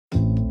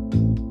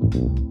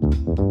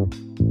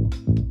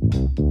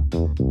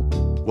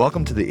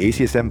Welcome to the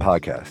ACSN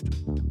podcast.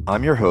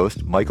 I'm your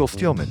host, Michael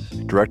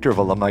Steelman, Director of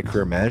Alumni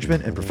Career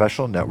Management and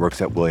Professional Networks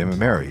at William &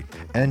 Mary,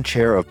 and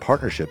Chair of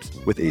Partnerships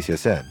with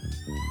ACSN.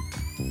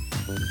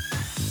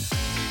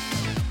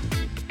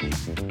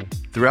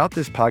 Throughout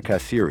this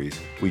podcast series,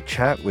 we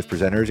chat with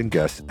presenters and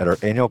guests at our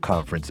annual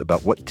conference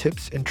about what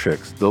tips and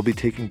tricks they'll be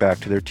taking back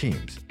to their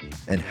teams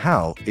and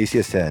how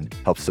ACSN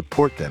helps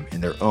support them in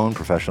their own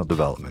professional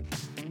development.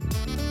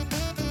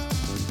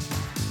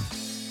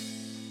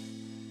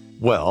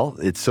 Well,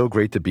 it's so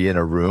great to be in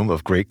a room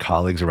of great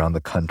colleagues around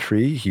the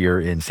country here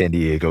in San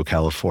Diego,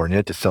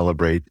 California, to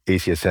celebrate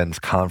ACSN's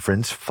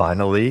conference.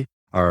 Finally,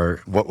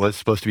 what was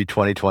supposed to be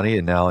 2020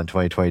 and now in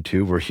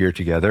 2022, we're here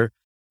together.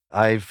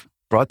 I've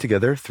brought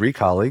together three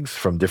colleagues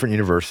from different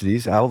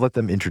universities. I'll let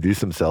them introduce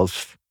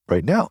themselves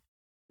right now.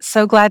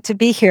 So glad to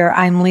be here.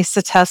 I'm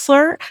Lisa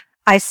Tesler.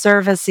 I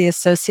serve as the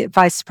Associate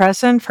Vice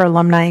President for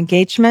Alumni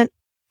Engagement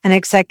and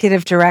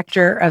Executive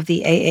Director of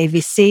the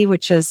AAVC,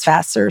 which is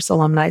Vassar's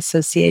Alumni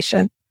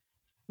Association.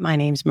 My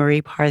name's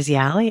Marie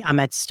Parziali. I'm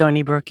at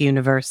Stony Brook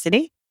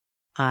University.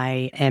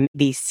 I am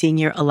the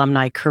Senior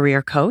Alumni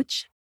Career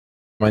Coach.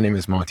 My name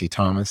is Monty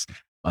Thomas.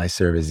 I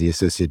serve as the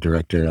Associate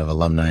Director of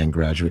Alumni and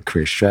Graduate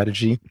Career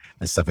Strategy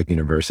at Suffolk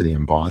University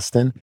in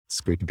Boston. It's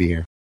great to be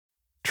here.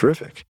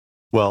 Terrific.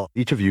 Well,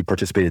 each of you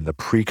participated in the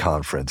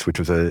pre-conference, which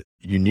was a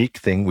unique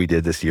thing we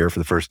did this year for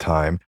the first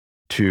time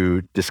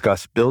to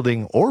discuss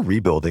building or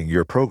rebuilding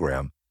your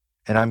program.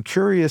 And I'm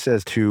curious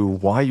as to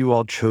why you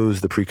all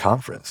chose the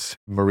pre-conference.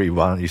 Marie,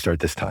 why don't you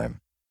start this time?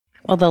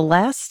 Well, the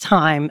last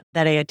time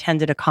that I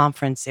attended a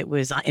conference, it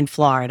was in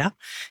Florida.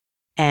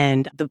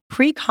 And the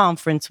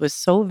pre-conference was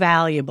so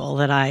valuable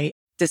that I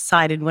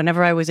decided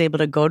whenever I was able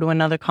to go to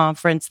another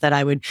conference that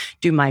I would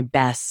do my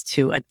best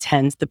to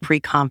attend the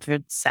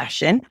pre-conference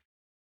session.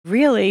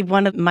 Really,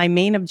 one of my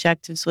main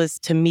objectives was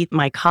to meet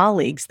my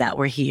colleagues that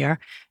were here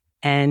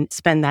and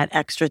spend that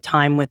extra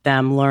time with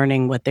them,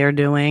 learning what they're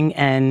doing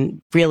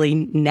and really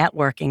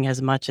networking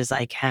as much as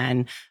I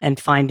can and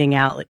finding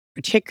out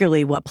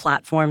particularly what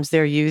platforms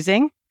they're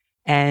using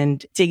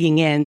and digging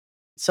in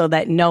so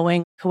that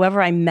knowing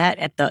whoever I met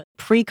at the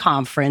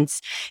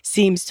pre-conference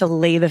seems to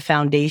lay the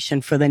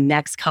foundation for the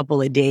next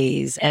couple of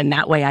days. And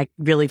that way I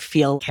really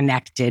feel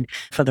connected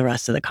for the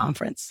rest of the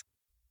conference.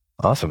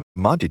 Awesome.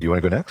 Monty, do you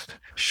want to go next?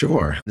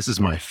 Sure. This is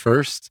my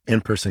first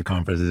in-person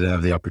conference that I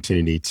have the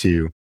opportunity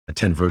to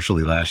attend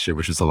virtually last year,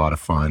 which was a lot of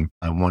fun.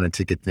 I wanted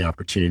to get the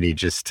opportunity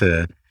just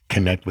to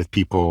connect with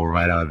people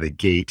right out of the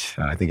gate.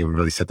 I think it would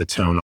really set the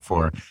tone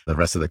for the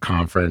rest of the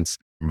conference,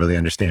 really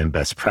understand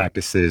best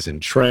practices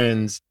and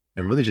trends,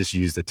 and really just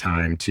use the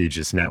time to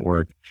just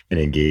network and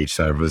engage.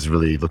 So I was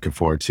really looking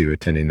forward to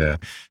attending the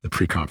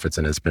pre-conference,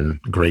 and it's been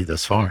great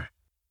thus far.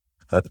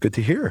 That's good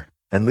to hear.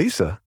 And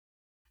Lisa?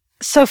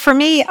 So for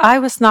me, I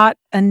was not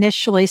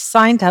initially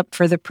signed up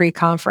for the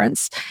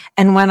pre-conference.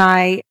 And when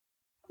I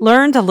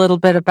learned a little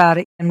bit about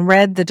it and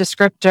read the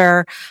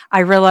descriptor, I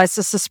realized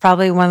this is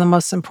probably one of the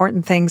most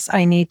important things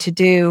I need to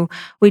do.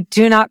 We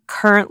do not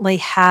currently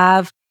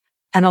have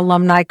an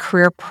alumni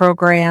career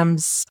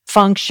programs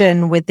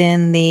function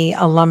within the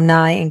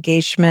alumni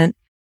engagement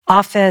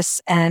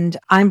office. And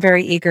I'm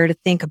very eager to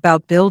think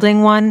about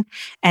building one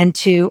and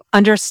to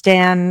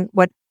understand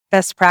what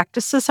best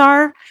practices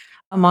are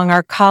among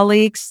our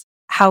colleagues,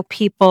 how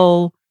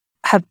people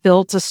have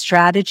built a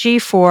strategy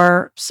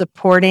for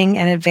supporting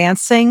and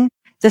advancing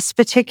this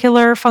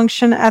particular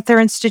function at their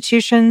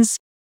institutions,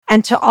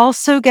 and to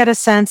also get a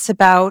sense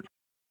about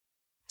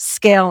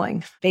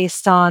scaling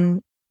based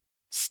on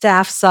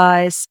staff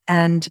size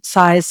and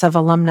size of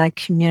alumni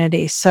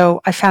community.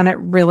 So I found it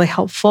really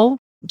helpful.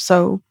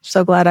 So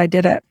glad I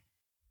did it.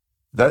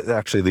 That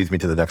actually leads me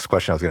to the next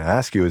question I was going to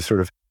ask you is sort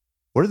of,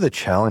 what are the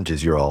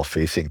challenges you're all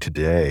facing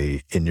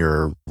today in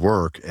your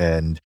work?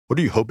 And what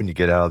are you hoping to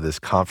get out of this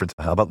conference?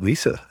 How about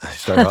Lisa?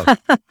 Start off.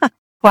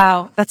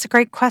 Wow, that's a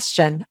great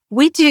question.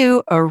 We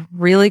do a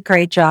really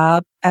great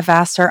job at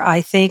Vassar,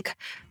 I think,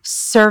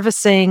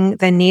 servicing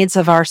the needs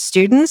of our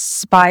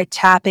students by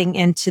tapping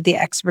into the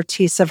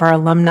expertise of our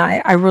alumni.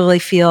 I really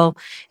feel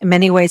in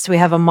many ways we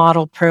have a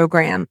model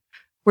program.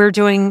 We're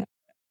doing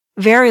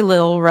very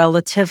little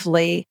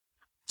relatively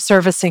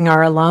servicing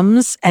our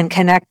alums and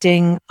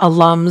connecting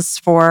alums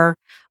for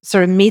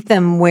sort of meet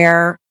them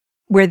where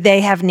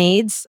they have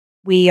needs.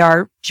 We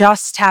are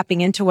just tapping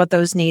into what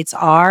those needs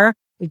are.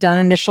 We've done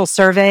an initial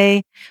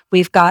survey.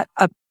 We've got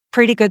a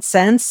pretty good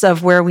sense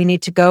of where we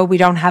need to go. We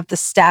don't have the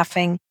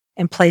staffing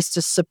in place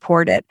to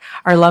support it.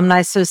 Our Alumni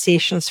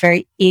Association is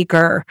very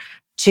eager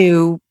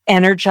to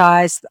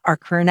energize our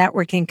career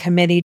networking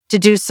committee to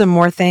do some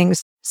more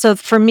things. So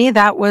for me,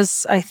 that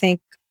was, I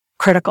think,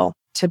 critical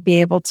to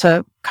be able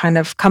to kind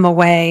of come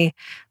away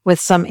with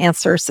some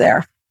answers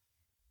there.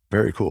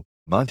 Very cool.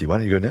 Monty, why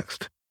don't you go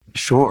next?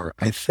 Sure.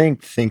 I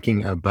think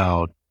thinking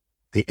about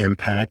the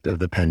impact of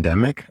the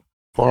pandemic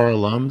for our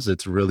alums,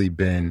 it's really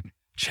been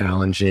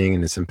challenging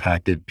and it's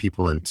impacted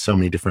people in so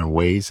many different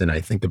ways. And I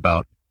think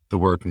about the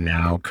work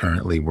now,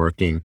 currently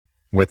working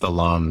with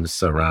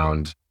alums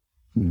around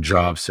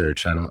job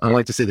search. I don't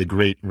like to say the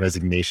great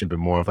resignation, but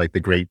more of like the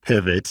great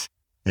pivot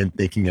and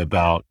thinking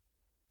about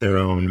their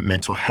own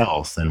mental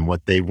health and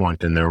what they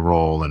want in their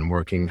role and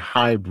working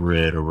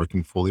hybrid or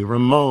working fully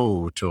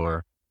remote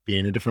or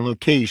being in a different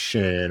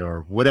location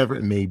or whatever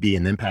it may be,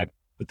 and the impact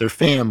with their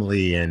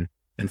family and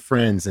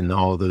friends and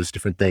all of those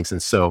different things.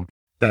 And so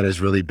that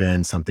has really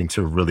been something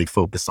to really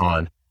focus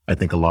on, I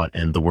think, a lot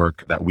in the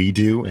work that we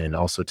do, and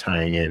also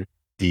tying in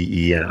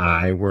DE and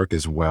I work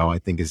as well, I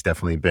think has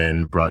definitely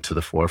been brought to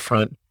the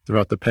forefront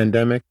throughout the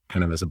pandemic,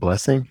 kind of as a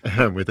blessing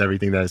with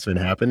everything that has been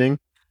happening.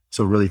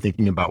 So really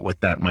thinking about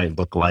what that might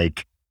look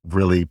like,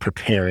 really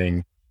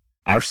preparing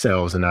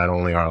ourselves and not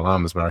only our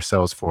alums, but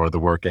ourselves for the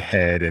work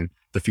ahead and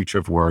the future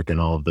of work and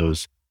all of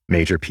those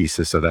major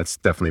pieces. So that's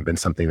definitely been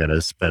something that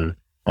has been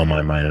on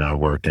my mind in our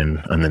work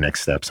and the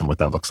next steps and what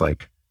that looks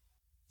like.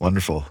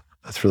 Wonderful.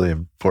 That's really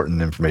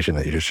important information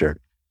that you just shared.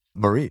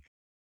 Marie.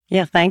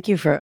 Yeah, thank you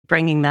for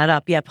bringing that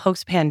up. Yeah,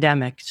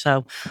 post-pandemic.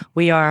 So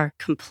we are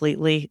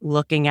completely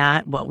looking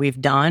at what we've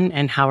done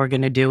and how we're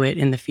going to do it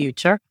in the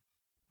future.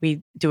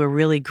 We do a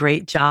really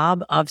great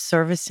job of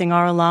servicing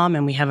our alum,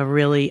 and we have a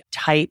really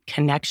tight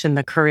connection,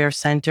 the Career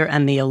Center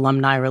and the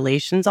Alumni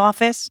Relations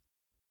Office.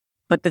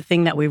 But the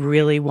thing that we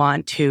really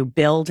want to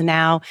build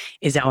now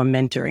is our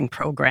mentoring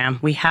program.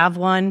 We have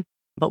one,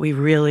 but we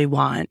really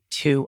want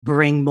to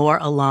bring more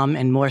alum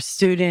and more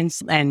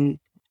students and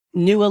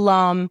new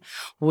alum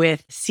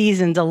with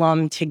seasoned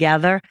alum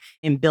together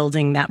in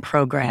building that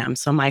program.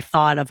 So my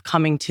thought of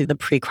coming to the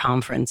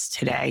pre-conference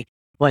today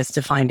was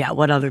to find out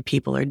what other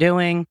people are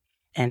doing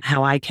and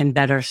how I can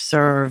better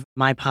serve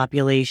my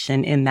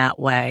population in that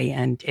way,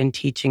 and in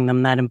teaching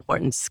them that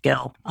important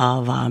skill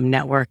of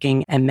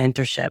networking and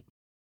mentorship.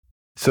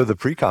 So the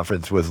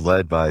pre-conference was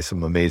led by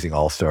some amazing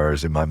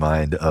all-stars in my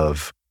mind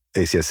of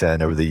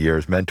ACSN over the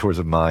years, mentors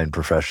of mine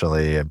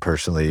professionally and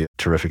personally,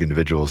 terrific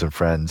individuals and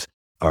friends.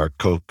 Our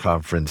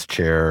co-conference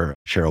chair,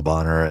 Cheryl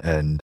Bonner,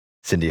 and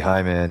Cindy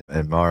Hyman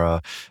and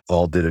Mara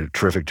all did a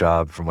terrific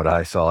job from what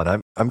I saw.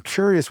 And I'm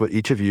curious what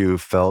each of you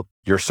felt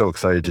you're so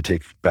excited to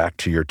take back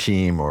to your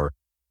team or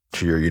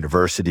to your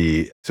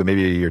university. So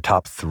maybe your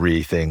top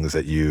 3 things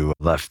that you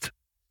left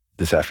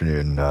this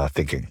afternoon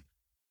thinking.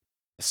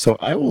 So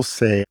I will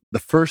say the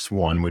first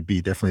one would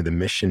be definitely the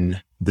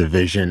mission, the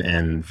vision,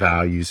 and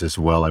values as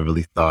well. I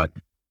really thought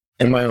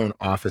in my own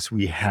office,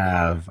 we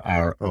have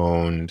our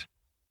own,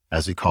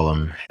 as we call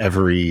them,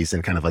 everys,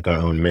 and kind of like our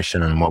own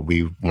mission on what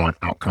we want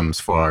outcomes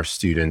for our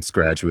students,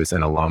 graduates,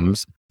 and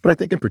alums. But I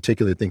think in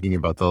particular, thinking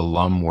about the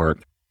alum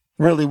work,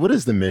 really, what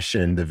is the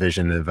mission, the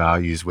vision, the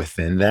values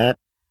within that?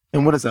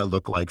 And what does that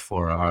look like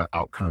for our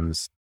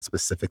outcomes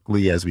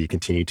specifically as we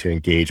continue to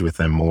engage with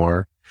them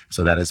more?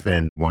 So that has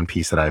been one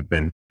piece that I've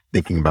been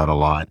thinking about a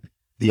lot.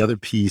 The other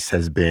piece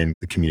has been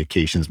the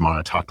communications.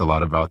 Mara talked a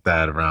lot about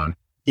that around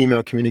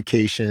email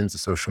communications,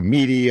 social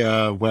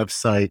media,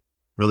 website,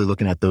 really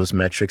looking at those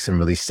metrics and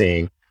really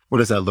saying, what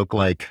does that look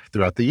like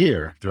throughout the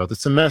year, throughout the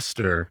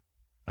semester,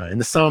 in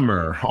the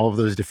summer, all of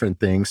those different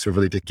things. So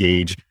really to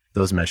gauge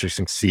those metrics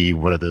and see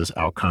what are those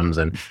outcomes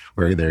and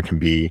where there can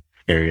be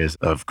areas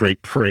of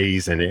great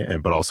praise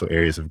but also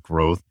areas of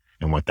growth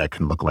and what that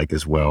can look like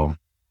as well.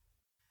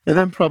 And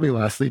then probably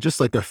lastly, just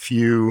like a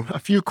few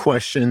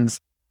questions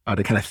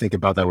to kind of think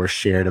about that were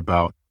shared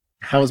about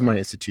how is my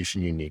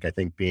institution unique? I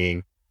think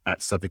being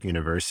at Suffolk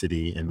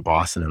University in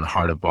Boston, in the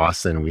heart of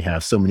Boston, we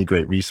have so many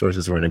great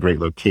resources. We're in a great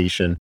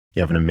location.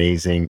 You have an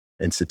amazing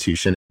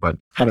institution, but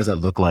how does that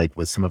look like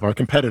with some of our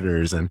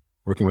competitors and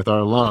working with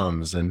our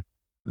alums and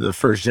the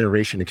first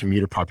generation of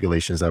commuter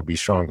populations that we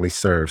strongly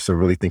serve? So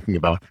really thinking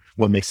about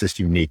what makes us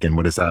unique and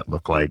what does that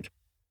look like?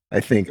 I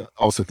think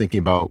also thinking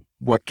about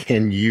what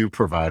can you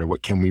provide or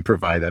what can we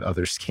provide that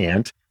others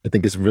can't, I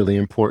think is really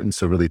important.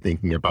 So really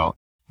thinking about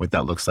what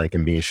that looks like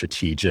and being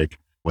strategic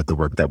with the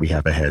work that we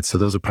have ahead. So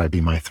those would probably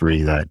be my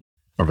 3 that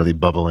are really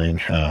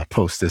bubbling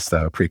post this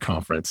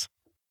pre-conference.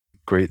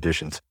 Great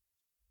additions.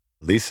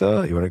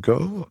 Lisa, you want to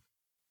go?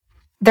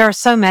 There are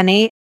so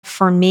many.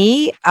 For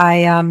me,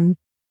 I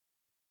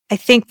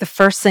think the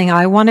first thing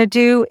I want to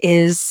do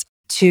is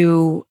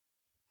to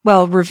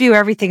review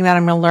everything that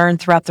I'm going to learn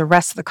throughout the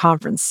rest of the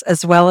conference,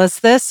 as well as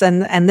this.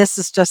 And this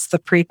is just the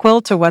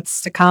prequel to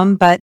what's to come.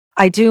 But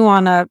I do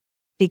want to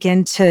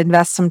begin to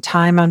invest some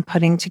time on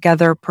putting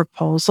together a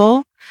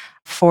proposal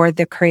for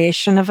the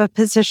creation of a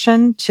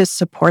position to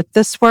support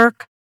this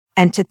work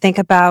and to think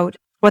about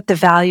what the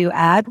value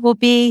add will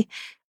be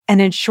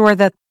and ensure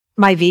that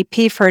my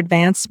VP for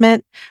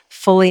advancement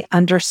fully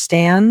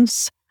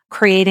understands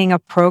creating a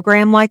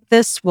program like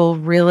this will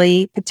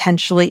really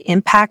potentially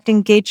impact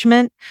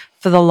engagement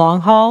for the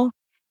long haul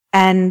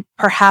and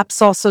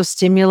perhaps also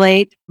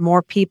stimulate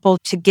more people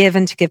to give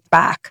and to give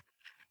back.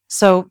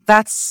 So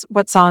that's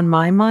what's on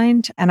my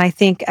mind. And I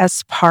think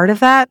as part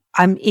of that,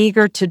 I'm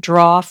eager to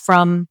draw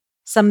from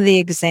some of the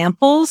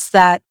examples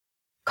that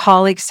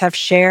colleagues have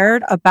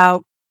shared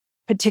about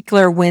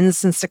particular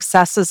wins and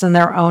successes in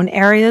their own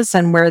areas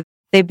and where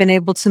they've been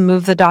able to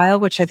move the dial,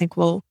 which I think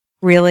will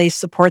really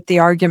support the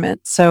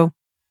argument. So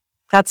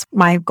that's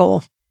my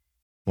goal.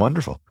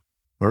 Wonderful.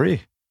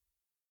 Marie.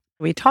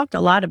 We talked a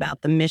lot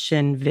about the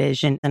mission,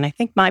 vision, and I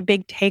think my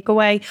big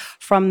takeaway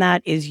from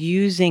that is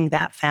using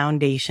that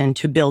foundation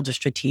to build a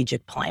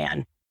strategic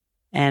plan.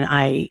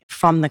 And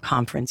from the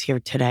conference here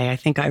today, I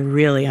think I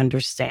really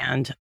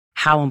understand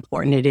how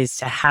important it is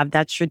to have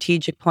that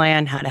strategic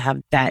plan, how to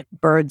have that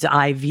bird's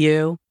eye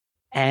view.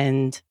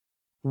 And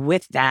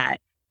with that,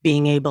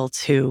 being able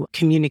to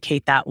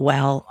communicate that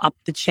well up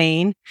the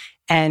chain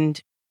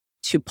and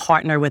to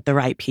partner with the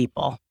right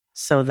people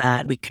so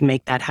that we can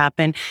make that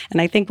happen.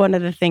 And I think one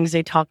of the things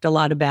they talked a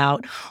lot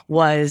about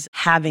was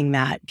having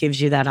that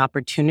gives you that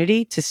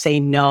opportunity to say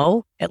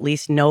no, at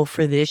least no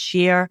for this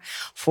year,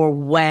 for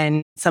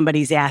when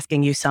somebody's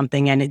asking you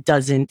something and it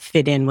doesn't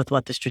fit in with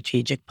what the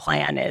strategic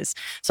plan is.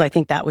 So I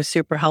think that was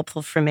super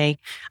helpful for me.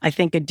 I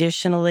think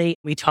additionally,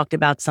 we talked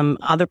about some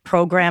other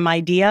program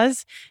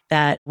ideas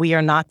that we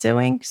are not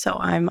doing. So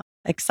I'm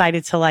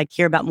excited to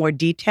hear about more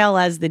detail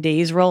as the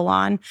days roll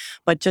on,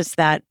 but just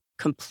that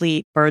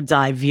complete bird's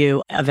eye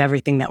view of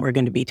everything that we're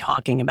going to be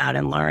talking about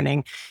and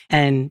learning,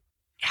 and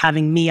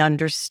having me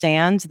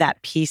understand that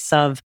piece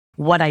of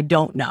what I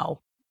don't know.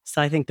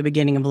 So I think the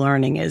beginning of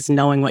learning is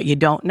knowing what you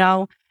don't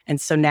know. And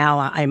so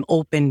now I'm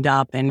opened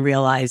up and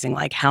realizing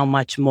how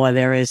much more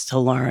there is to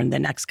learn the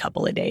next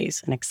couple of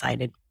days, and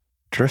excited.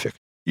 Terrific.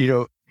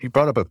 You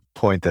brought up a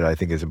point that I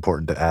think is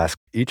important to ask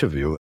each of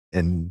you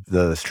in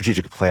the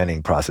strategic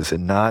planning process,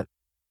 and not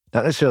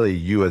necessarily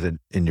you as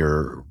in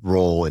your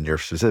role in your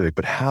specific,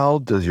 but how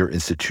does your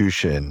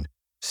institution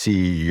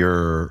see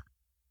your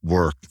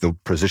work, the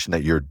position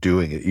that you're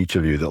doing, each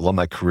of you, the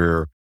alumni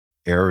career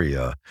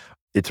area?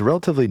 It's a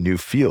relatively new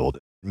field.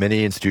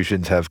 Many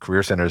institutions have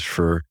career centers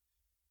for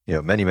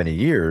many, many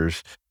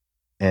years,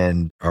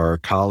 and our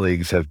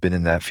colleagues have been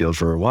in that field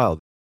for a while.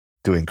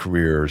 Doing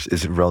careers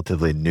is a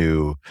relatively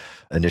new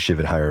initiative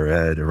in higher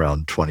ed,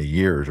 around 20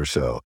 years or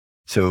so.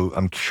 So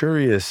I'm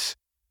curious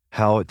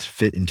how it's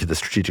fit into the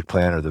strategic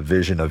plan or the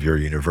vision of your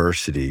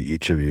university,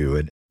 each of you.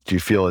 And do you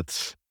feel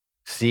it's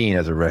seen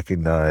as a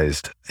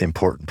recognized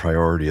important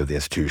priority of the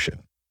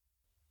institution?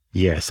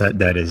 Yes,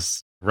 that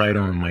is right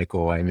on,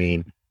 Michael. I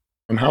mean,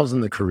 I'm housed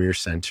in the Career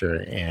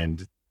Center,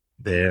 and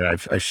there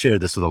I've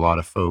shared this with a lot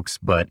of folks,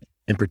 but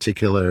in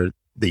particular,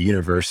 the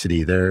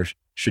university, their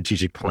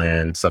strategic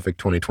plan, Suffolk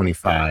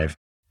 2025,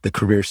 the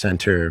Career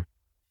Center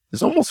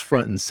is almost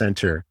front and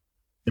center.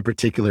 In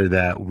particular,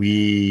 that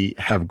we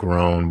have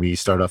grown. We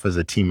started off as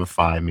a team of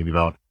 5, maybe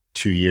about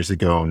 2 years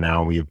ago.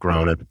 Now we have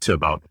grown up to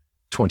about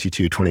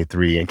 22,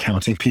 23 and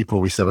counting people.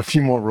 We still have a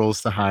few more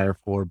roles to hire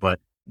for, but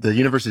the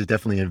university has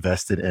definitely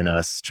invested in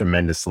us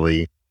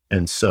tremendously.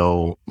 And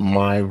so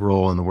my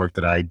role in the work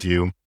that I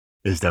do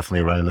is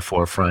definitely right in the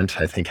forefront.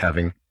 I think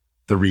having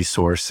the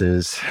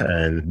resources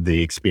and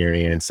the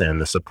experience and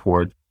the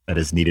support that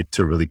is needed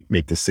to really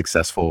make this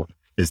successful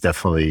is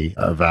definitely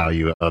a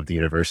value of the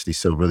university.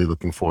 So really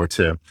looking forward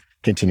to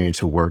continuing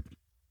to work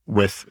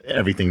with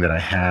everything that I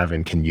have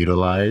and can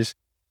utilize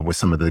with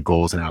some of the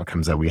goals and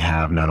outcomes that we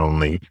have, not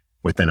only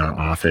within our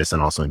office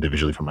and also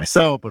individually for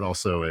myself, but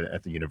also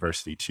at the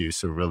university too.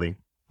 So really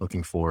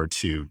looking forward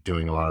to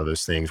doing a lot of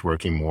those things,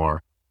 working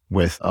more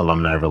with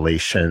alumni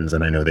relations.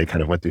 And I know they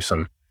kind of went through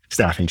some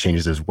staffing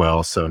changes as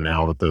well. So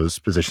now that those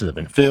positions have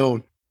been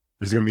filled,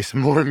 there's going to be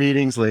some more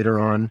meetings later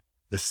on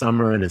this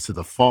summer and into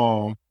the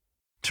fall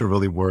to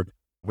really work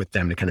with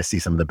them to kind of see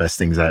some of the best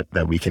things that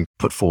we can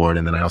put forward.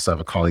 And then I also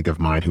have a colleague of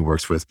mine who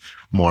works with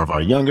more of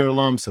our younger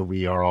alums. So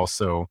we are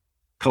also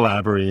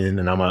collaborating.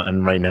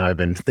 And right now I've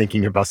been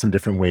thinking about some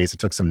different ways. I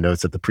took some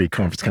notes at the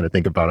pre-conference, kind of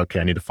think about, okay,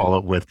 I need to follow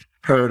up with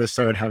her to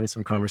start having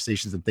some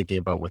conversations and thinking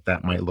about what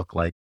that might look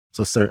like.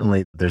 So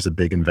certainly there's a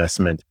big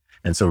investment.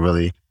 And so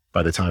really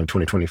by the time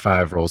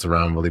 2025 rolls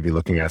around, we'll be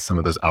looking at some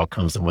of those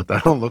outcomes and what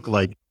that'll look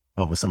like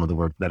with some of the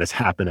work that has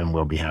happened and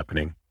will be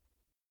happening.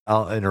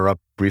 I'll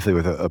interrupt briefly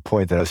with a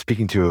point that I was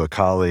speaking to a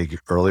colleague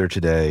earlier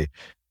today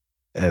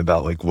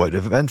about what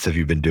events have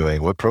you been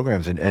doing, what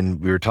programs, and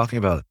we were talking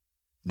about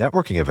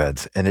networking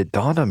events. And it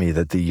dawned on me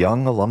that the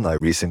young alumni,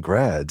 recent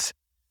grads,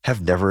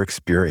 have never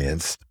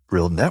experienced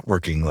real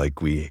networking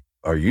like we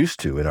are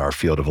used to in our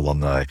field of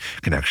alumni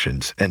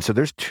connections. And so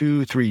there's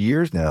 2-3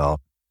 years now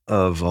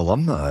of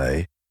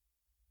alumni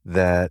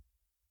that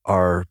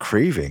are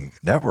craving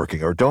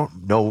networking or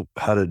don't know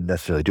how to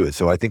necessarily do it.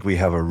 So I think we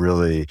have a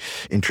really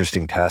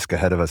interesting task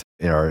ahead of us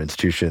in our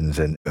institutions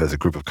and as a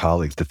group of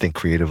colleagues to think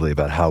creatively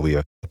about how we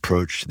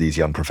approach these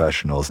young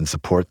professionals and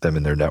support them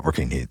in their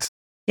networking needs.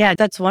 Yeah,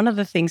 that's one of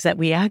the things that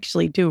we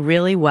actually do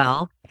really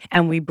well.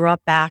 And we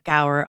brought back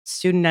our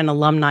student and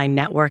alumni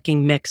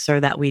networking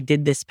mixer that we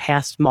did this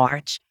past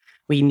March.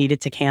 We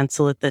needed to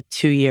cancel it the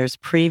 2 years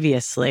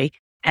previously.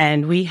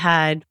 And we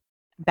had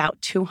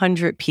about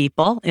 200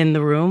 people in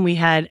the room. We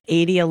had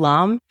 80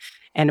 alum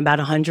and about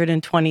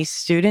 120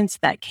 students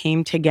that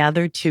came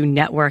together to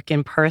network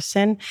in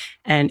person.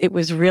 And it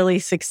was really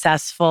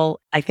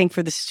successful. I think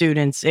for the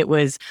students, it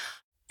was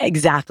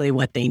exactly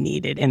what they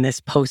needed in this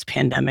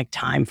post-pandemic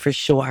time for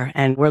sure.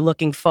 And we're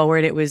looking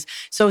forward. It was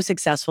so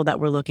successful that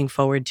we're looking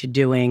forward to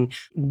doing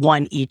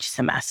one each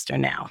semester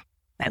now,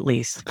 at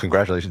least.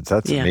 Congratulations.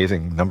 That's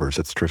amazing numbers.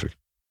 That's terrific.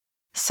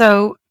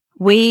 So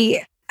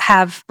we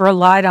have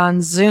relied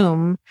on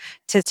Zoom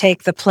to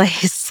take the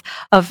place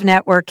of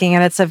networking.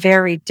 And it's a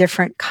very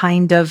different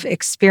kind of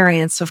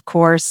experience, of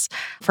course,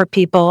 for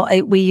people.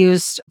 We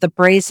used the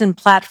Brazen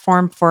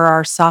platform for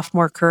our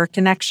sophomore Career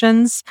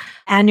Connections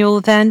annual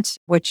event,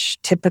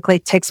 which typically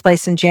takes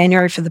place in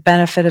January for the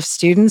benefit of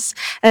students.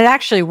 And it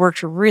actually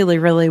worked really,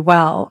 really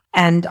well.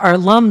 And our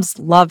alums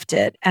loved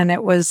it. And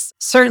it was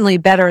certainly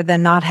better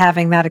than not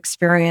having that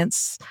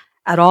experience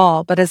at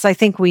all. But as I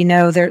think we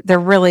know, there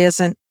really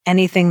isn't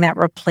anything that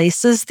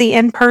replaces the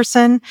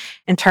in-person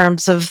in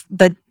terms of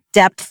the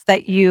depth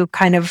that you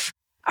kind of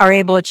are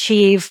able to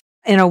achieve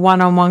in a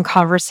one-on-one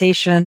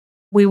conversation.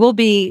 We will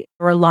be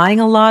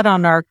relying a lot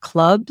on our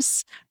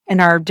clubs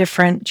in our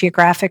different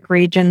geographic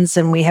regions,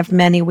 and we have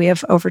many. We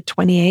have over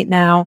 28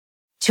 now,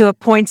 to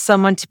appoint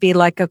someone to be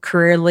like a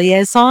career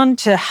liaison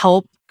to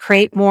help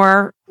create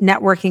more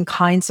networking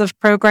kinds of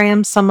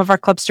programs. Some of our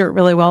clubs do it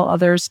really well,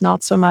 others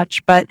not so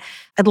much. But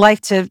I'd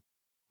like to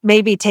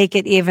maybe take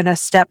it even a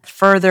step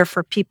further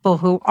for people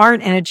who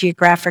aren't in a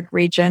geographic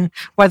region,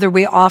 whether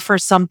we offer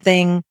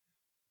something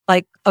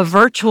like a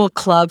virtual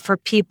club for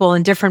people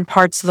in different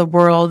parts of the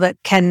world that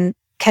can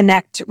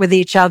connect with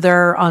each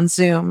other on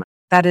Zoom.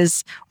 That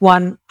is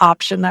one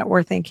option that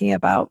we're thinking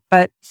about.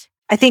 But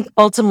I think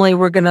ultimately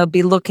we're going to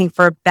be looking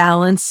for a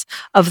balance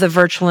of the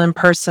virtual in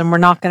person. We're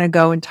not going to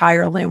go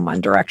entirely in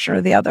one direction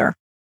or the other.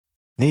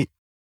 Neat.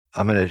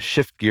 I'm going to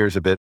shift gears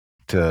a bit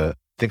to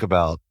think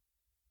about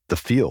the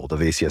field of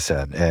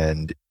ACSN.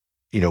 And,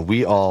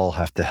 we all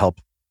have to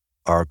help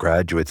our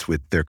graduates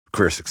with their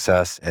career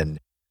success and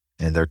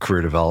their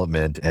career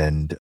development.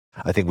 And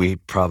I think we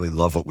probably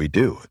love what we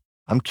do.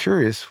 I'm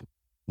curious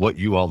what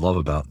you all love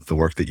about the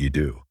work that you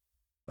do.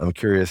 I'm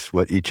curious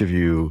what each of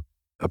you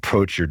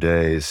approach your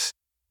days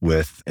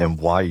with and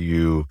why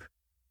you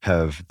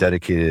have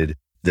dedicated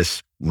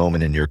this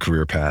moment in your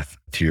career path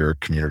to your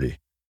community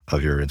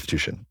of your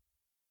institution.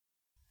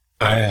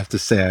 I have to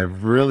say, I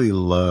really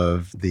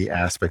love the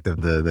aspect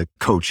of the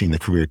coaching, the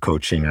career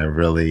coaching. I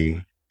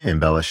really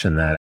embellish in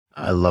that.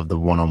 I love the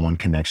one-on-one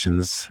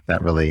connections.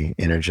 That really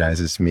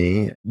energizes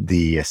me.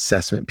 The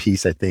assessment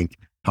piece, I think,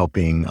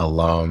 helping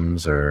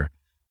alums or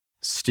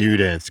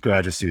students,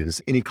 graduate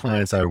students, any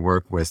clients I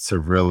work with to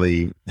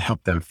really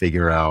help them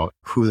figure out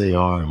who they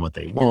are and what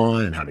they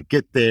want and how to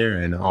get there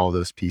and all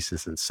those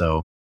pieces. And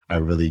so I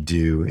really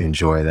do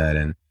enjoy that.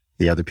 And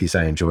the other piece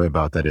I enjoy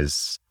about that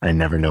is I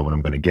never know what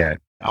I'm going to get.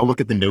 I'll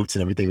look at the notes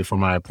and everything before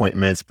my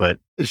appointments, but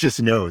it's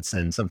just notes.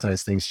 And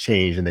sometimes things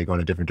change and they go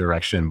in a different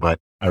direction. But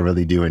I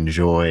really do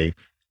enjoy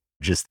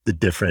just the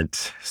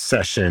different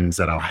sessions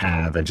that I'll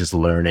have and just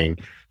learning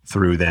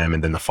through them.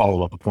 And then the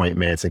follow-up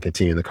appointments and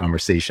continue the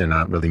conversation,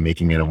 not really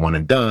making it a one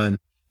and done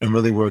and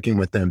really working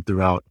with them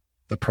throughout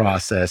the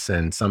process.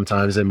 And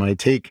sometimes it might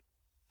take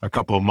a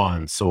couple of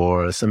months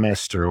or a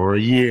semester or a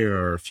year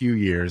or a few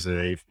years.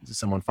 If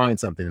someone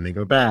finds something and they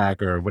go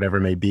back or whatever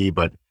it may be,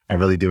 but I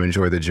really do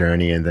enjoy the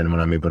journey. And then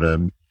when I'm able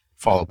to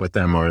follow up with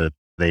them or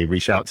they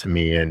reach out to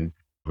me and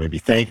maybe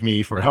thank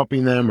me for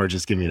helping them or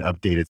just give me an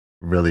update, it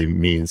really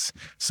means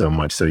so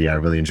much. So yeah, I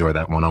really enjoy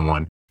that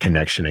one-on-one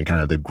connection and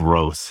kind of the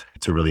growth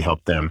to really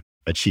help them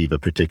achieve a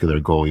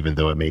particular goal, even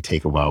though it may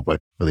take a while, but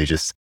really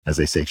just, as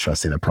they say,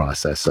 trusting the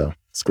process. So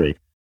it's great.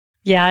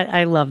 Yeah,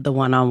 I love the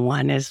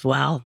one-on-one as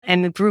well.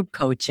 And the group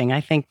coaching,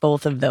 I think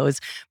both of those,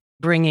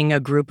 bringing a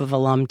group of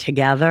alum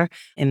together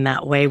in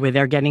that way where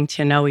they're getting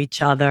to know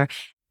each other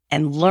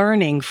and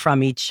learning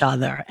from each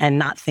other and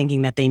not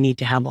thinking that they need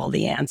to have all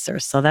the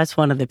answers. So that's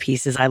one of the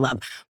pieces I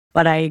love.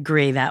 But I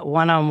agree that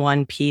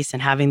one-on-one piece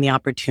and having the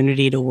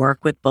opportunity to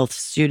work with both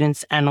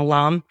students and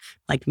alum,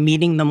 like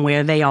meeting them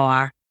where they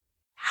are,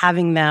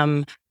 having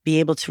them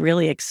be able to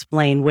really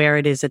explain where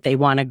it is that they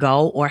want to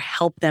go or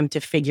help them to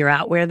figure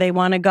out where they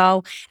want to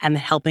go and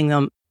helping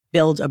them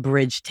build a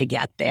bridge to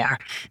get there.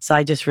 So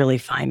I just really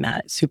find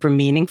that super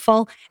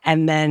meaningful.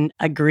 And then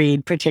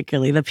agreed,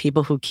 particularly the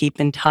people who keep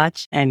in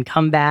touch and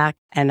come back.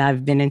 And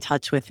I've been in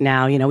touch with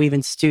now,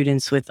 even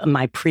students with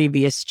my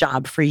previous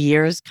job for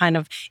years, kind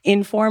of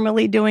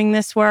informally doing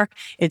this work.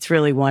 It's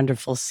really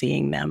wonderful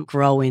seeing them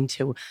grow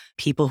into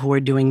people who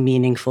are doing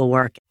meaningful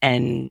work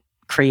and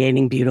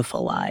creating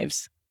beautiful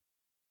lives.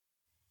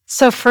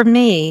 So for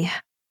me,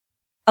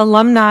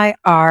 alumni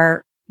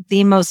are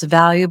the most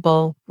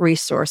valuable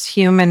resource,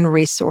 human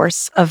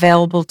resource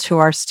available to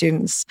our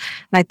students.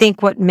 And I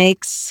think what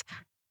makes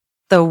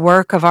the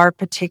work of our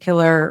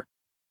particular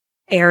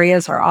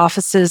areas, our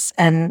offices,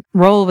 and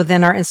role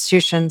within our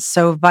institutions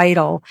so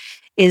vital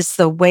is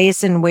the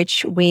ways in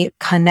which we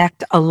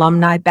connect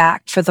alumni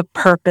back for the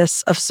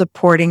purpose of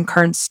supporting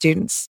current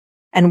students.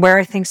 And where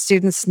I think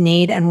students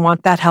need and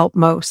want that help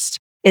most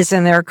is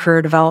in their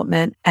career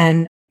development.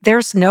 And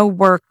there's no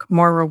work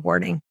more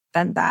rewarding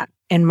than that,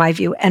 in my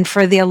view. And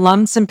for the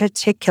alums in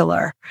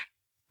particular,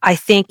 I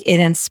think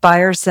it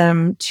inspires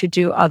them to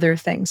do other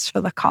things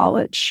for the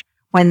college.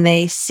 When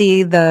they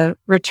see the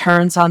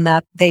returns on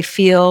that, they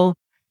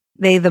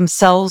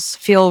themselves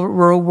feel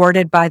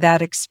rewarded by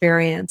that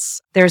experience.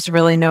 There's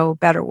really no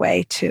better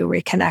way to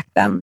reconnect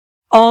them.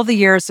 all the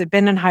years I've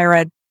been in higher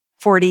ed,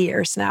 40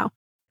 years now.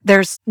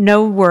 There's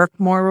no work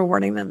more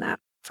rewarding than that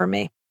for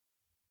me.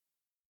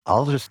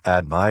 I'll just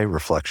add my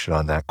reflection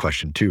on that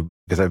question too,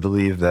 because I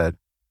believe that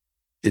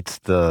it's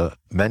the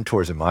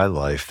mentors in my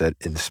life that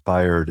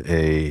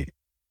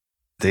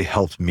they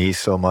helped me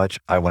so much.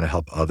 I want to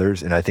help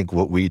others. And I think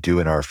what we do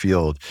in our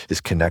field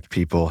is connect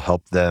people,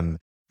 help them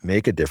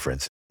make a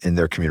difference in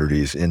their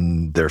communities,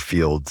 in their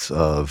fields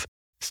of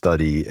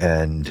study,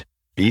 and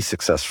be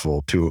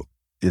successful too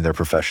in their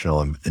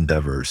professional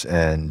endeavors.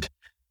 And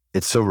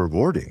it's so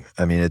rewarding.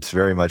 I mean, it's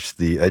very much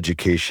the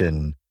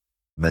education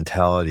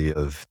mentality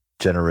of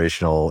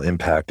generational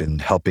impact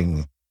and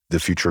helping the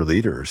future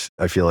leaders.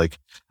 I feel like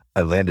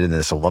I landed in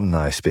this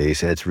alumni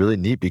space, and it's really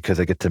neat because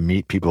I get to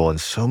meet people in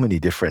so many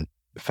different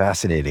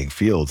fascinating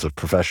fields of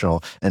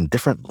professional and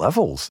different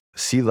levels,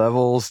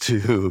 C-levels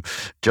to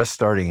just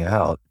starting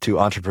out, to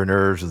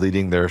entrepreneurs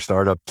leading their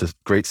startup to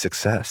great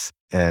success.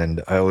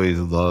 And I always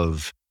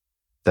love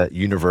that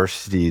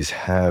universities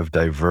have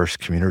diverse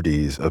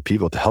communities of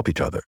people to help each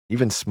other.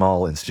 Even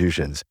small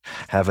institutions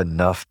have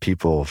enough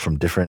people from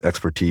different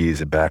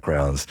expertise and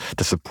backgrounds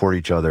to support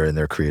each other in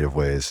their creative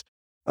ways.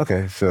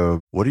 Okay,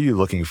 so what are you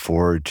looking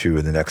forward to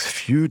in the next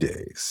few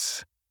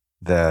days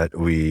that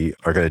we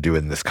are going to do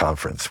in this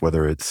conference?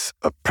 Whether it's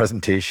a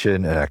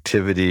presentation, an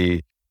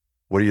activity,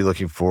 what are you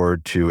looking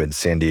forward to in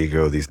San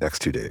Diego these next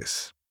 2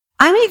 days?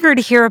 I'm eager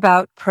to hear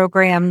about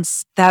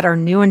programs that are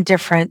new and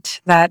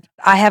different that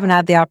I haven't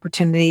had the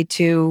opportunity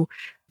to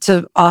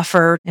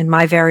offer in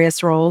my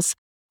various roles.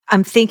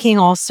 I'm thinking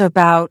also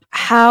about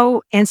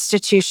how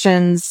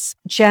institutions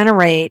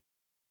generate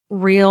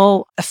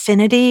real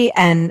affinity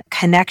and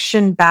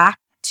connection back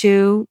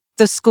to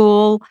the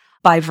school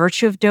by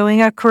virtue of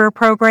doing a career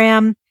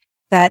program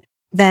that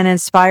then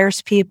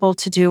inspires people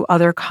to do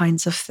other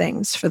kinds of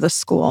things for the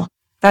school.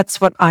 That's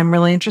what I'm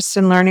really interested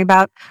in learning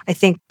about. I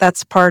think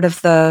that's part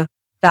of the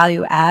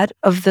value add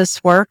of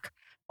this work.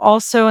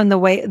 Also, in the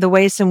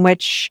ways in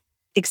which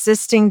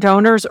existing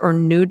donors or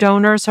new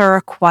donors are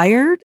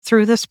acquired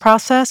through this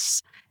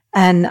process,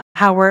 and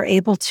how we're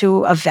able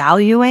to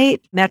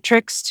evaluate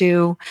metrics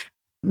to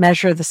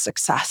measure the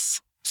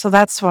success. So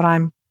that's what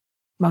I'm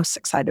most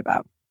excited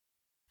about.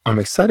 I'm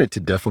excited to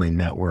definitely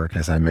network.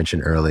 As I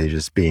mentioned earlier,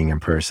 just being in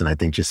person, I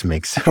think just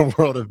makes a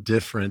world of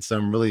difference.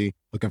 I'm really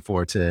looking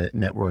forward to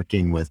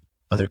networking with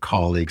other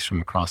colleagues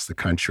from across the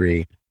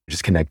country,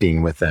 just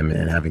connecting with them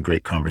and having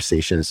great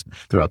conversations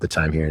throughout the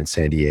time here in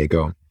San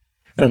Diego.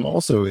 And I'm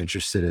also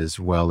interested as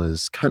well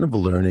as kind of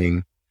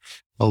learning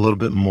a little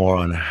bit more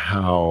on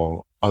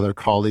how other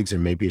colleagues, or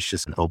maybe it's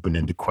just an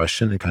open-ended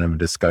question and kind of a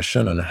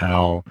discussion on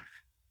how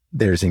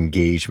there's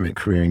engagement,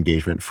 career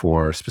engagement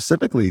for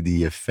specifically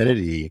the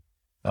affinity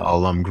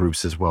alum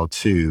groups as well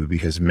too,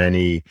 because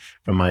many,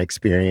 from my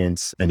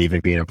experience and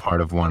even being a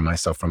part of one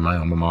myself from my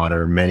alma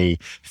mater, many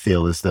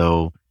feel as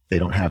though they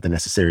don't have the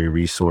necessary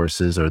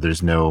resources, or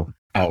there's no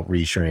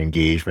outreach or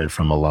engagement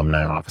from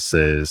alumni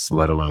offices,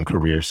 let alone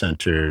career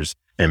centers.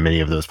 And many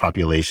of those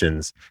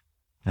populations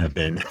have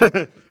been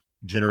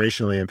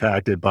generationally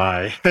impacted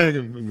by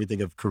when we think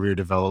of career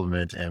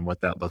development and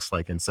what that looks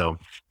like. And so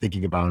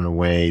thinking about in a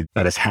way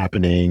that is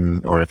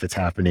happening, or if it's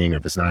happening, or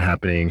if it's not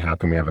happening, how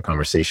can we have a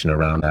conversation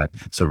around that?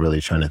 So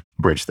really trying to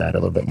bridge that a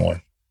little bit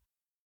more.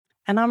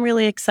 And I'm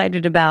really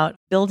excited about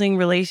building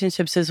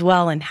relationships as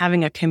well and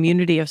having a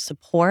community of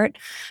support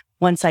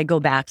once I go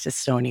back to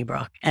Stony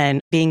Brook,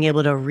 and being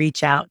able to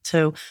reach out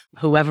to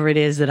whoever it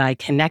is that I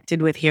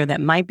connected with here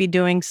that might be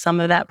doing some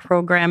of that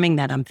programming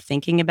that I'm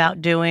thinking about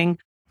doing,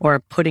 or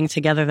putting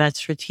together that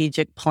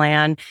strategic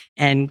plan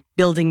and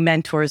building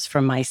mentors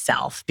for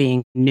myself,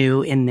 being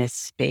new in this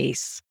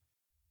space.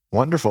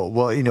 Wonderful.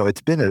 Well,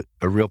 it's been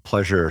a real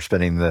pleasure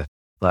spending the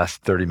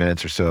last 30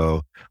 minutes or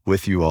so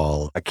with you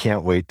all. I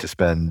can't wait to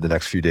spend the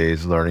next few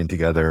days learning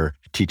together,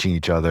 teaching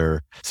each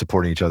other,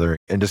 supporting each other,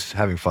 and just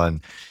having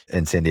fun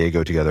in San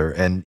Diego together.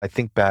 And I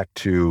think back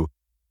to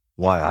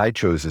why I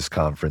chose this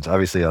conference.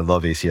 Obviously, I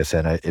love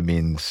ACSN. It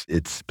means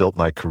it's built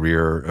my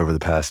career over the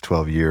past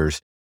 12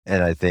 years.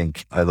 And I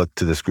think I look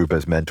to this group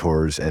as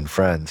mentors and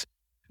friends.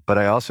 But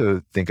I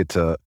also think it's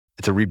a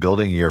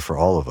rebuilding year for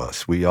all of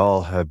us. We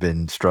all have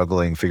been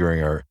struggling,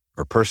 figuring our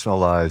personal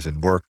lives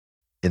and work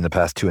in the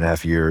past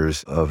 2.5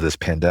 years of this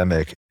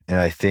pandemic. And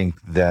I think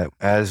that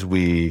as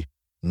we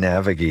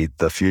navigate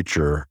the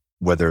future,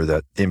 whether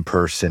that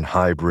in-person,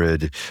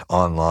 hybrid,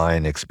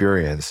 online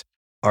experience,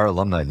 our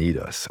alumni need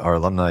us. Our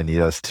alumni need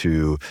us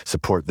to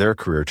support their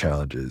career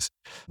challenges.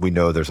 We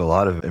know there's a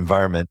lot of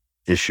environment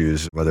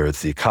issues, whether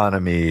it's the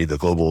economy, the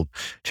global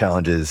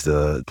challenges,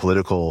 the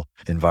political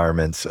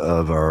environments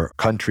of our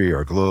country,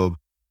 our globe,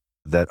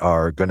 that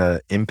are going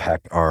to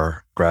impact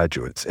our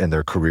graduates and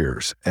their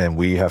careers. And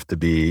we have to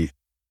be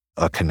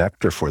a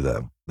connector for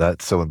them.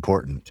 That's so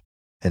important.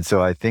 And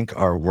so I think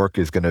our work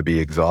is going to be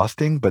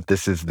exhausting, but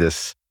this is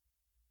this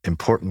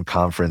important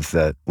conference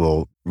that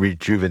will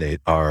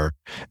rejuvenate our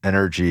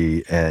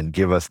energy and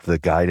give us the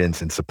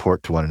guidance and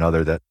support to one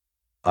another that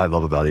I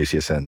love about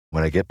ACSN.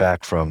 When I get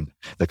back from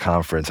the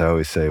conference, I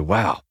always say,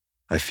 wow,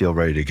 I feel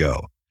ready to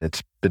go.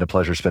 It's been a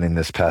pleasure spending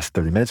this past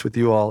 30 minutes with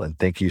you all, and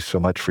thank you so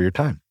much for your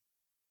time.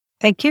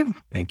 Thank you.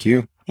 Thank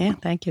you. Yeah,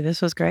 thank you.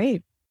 This was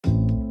great.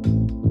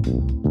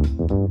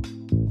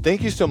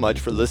 Thank you so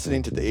much for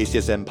listening to the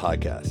ACSN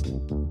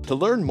podcast. To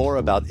learn more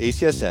about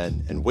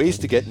ACSN and ways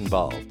to get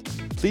involved,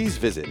 please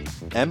visit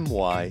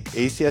myACSN.org.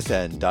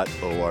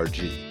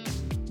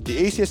 The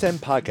ACSN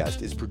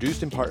podcast is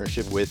produced in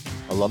partnership with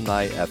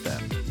Alumni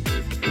FM.